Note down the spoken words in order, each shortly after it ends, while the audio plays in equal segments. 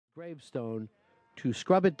gravestone to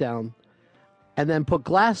scrub it down and then put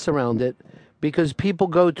glass around it because people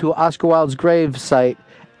go to Oscar Wilde's grave site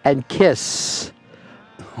and kiss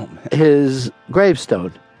his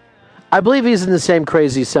gravestone. I believe he's in the same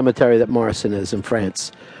crazy cemetery that Morrison is in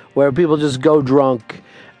France, where people just go drunk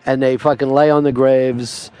and they fucking lay on the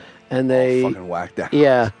graves and they fucking whacked out.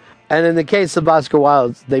 Yeah. And in the case of Oscar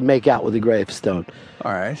Wilde, they make out with a gravestone.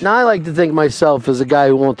 All right. Now, I like to think myself as a guy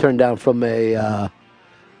who won't turn down from a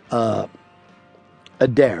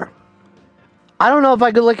dare. I don't know if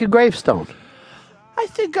I could lick a gravestone. I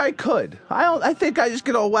think I could. I think I just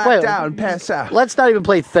get all whacked out and pass out. Let's not even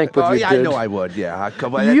play think with you, yeah, dude. I know I would. Yeah,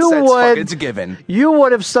 it's a given. You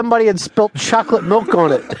would if somebody had spilt chocolate milk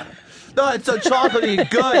on it. No, it's so chocolatey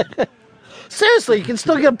good. Seriously, you can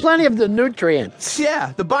still get plenty of the nutrients.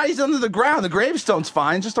 Yeah, the body's under the ground. The gravestone's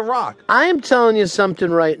fine, just a rock. I am telling you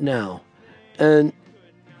something right now, and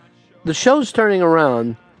the show's turning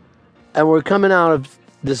around, and we're coming out of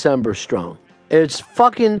December strong. It's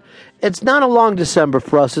not a long December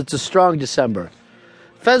for us. It's a strong December.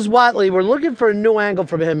 Fez Whatley, we're looking for a new angle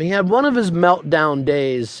from him. He had one of his meltdown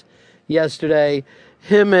days yesterday.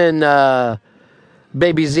 Him and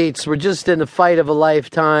Baby Zeitz were just in the fight of a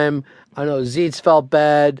lifetime. I know Zeitz felt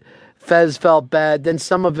bad. Fez felt bad. Then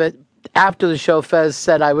some of it, after the show, Fez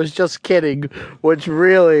said, I was just kidding, which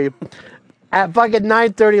really, at fucking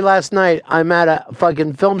 9:30 last night, I'm at a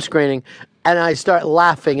fucking film screening, and I start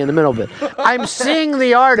laughing in the middle of it. I'm seeing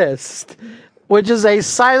The Artist, which is a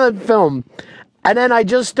silent film, and then I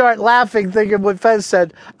just start laughing, thinking what Fez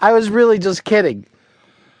said. I was really just kidding.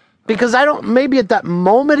 Because maybe at that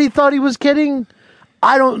moment he thought he was kidding.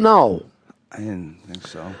 I don't know. I didn't think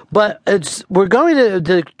so. But we're going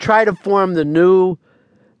to try to form the new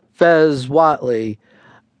Fez Whatley.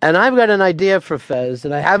 And I've got an idea for Fez,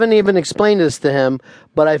 and I haven't even explained this to him,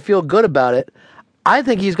 but I feel good about it. I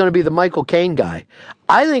think he's going to be the Michael Caine guy.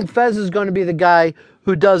 I think Fez is going to be the guy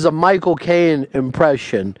who does a Michael Caine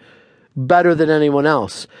impression better than anyone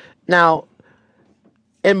else. Now,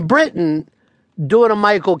 in Britain, doing a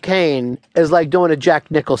Michael Caine is like doing a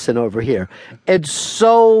Jack Nicholson over here. It's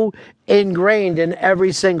so ingrained in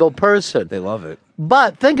every single person. They love it.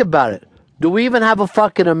 But think about it. Do we even have a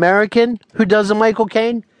fucking American who does a Michael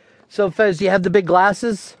Caine? So, Fez, do you have the big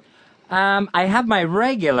glasses? I have my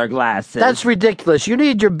regular glasses. That's ridiculous. You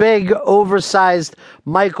need your big, oversized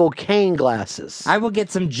Michael Caine glasses. I will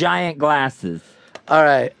get some giant glasses. All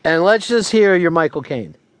right, and let's just hear your Michael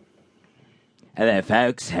Caine. Hello,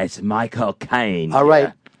 folks. It's Michael Caine. All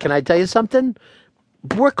right, can I tell you something?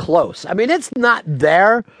 We're close. I mean, it's not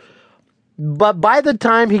there, but by the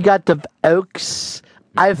time he got to Oaks,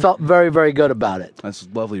 I felt very, very good about it. That's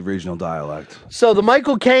lovely regional dialect. So the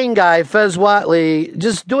Michael Caine guy, Fez Whatley,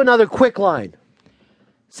 just do another quick line.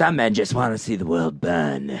 Some men just want to see the world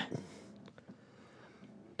burn.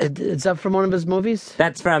 Is that from one of his movies?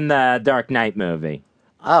 That's from the Dark Knight movie.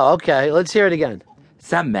 Oh, okay. Let's hear it again.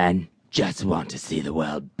 Some men just want to see the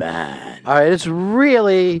world burn. All right, it's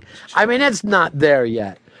really... I mean, it's not there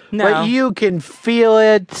yet. No. But you can feel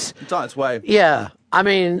it. It's on its way. Yeah. I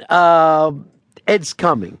mean, it's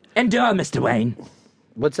coming. Endure, Mr. Wayne.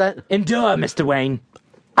 What's that? Endure, Mr. Wayne.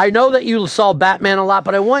 I know that you saw Batman a lot,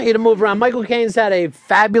 but I want you to move around. Michael Caine's had a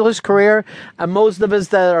fabulous career, and most of us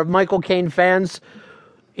that are Michael Caine fans,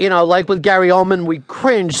 you know, like with Gary Oldman, we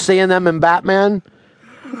cringe seeing them in Batman.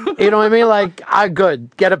 You know what I mean? Like,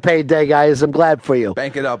 good. Get a payday, guys. I'm glad for you.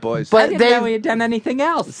 Bank it up, boys. But I didn't know he had done anything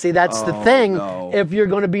else. See, that's the thing. No. If you're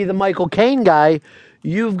going to be the Michael Caine guy,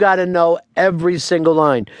 you've got to know every single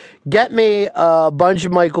line. Get me a bunch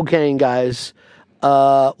of Michael Caine guys.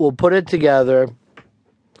 We'll put it together,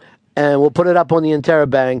 and we'll put it up on the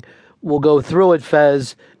Interrobang. We'll go through it,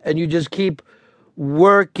 Fez, and you just keep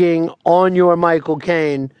working on your Michael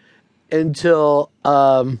Caine until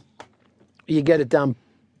you get it down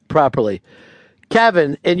properly.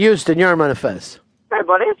 Kevin in Houston, you're on Fez. Hey,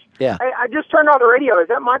 buddy. Yeah. Hey, I just turned on the radio. Is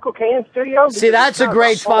that Michael Caine in studio? See, that's a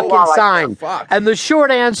great fucking sign. And the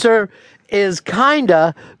short answer is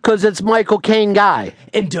kinda, because it's Michael Caine guy.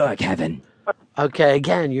 Endure, Kevin. Okay,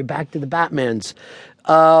 again, you're back to the Batmans.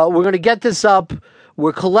 We're going to get this up.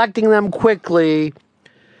 We're collecting them quickly.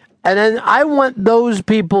 And then I want those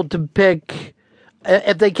people to pick,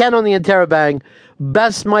 if they can on the Interrobang,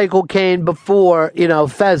 best Michael Caine before,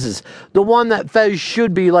 Fez's. The one that Fez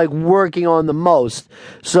should be, working on the most.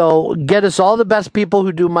 So get us all the best people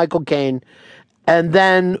who do Michael Caine, and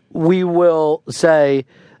then we will say,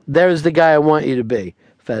 there's the guy I want you to be,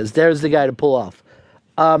 Fez. There's the guy to pull off.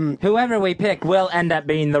 Whoever we pick will end up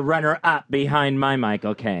being the runner-up behind my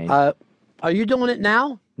Michael Caine. Are you doing it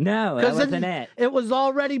now? No, that wasn't it. It was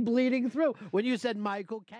already bleeding through when you said Michael Caine.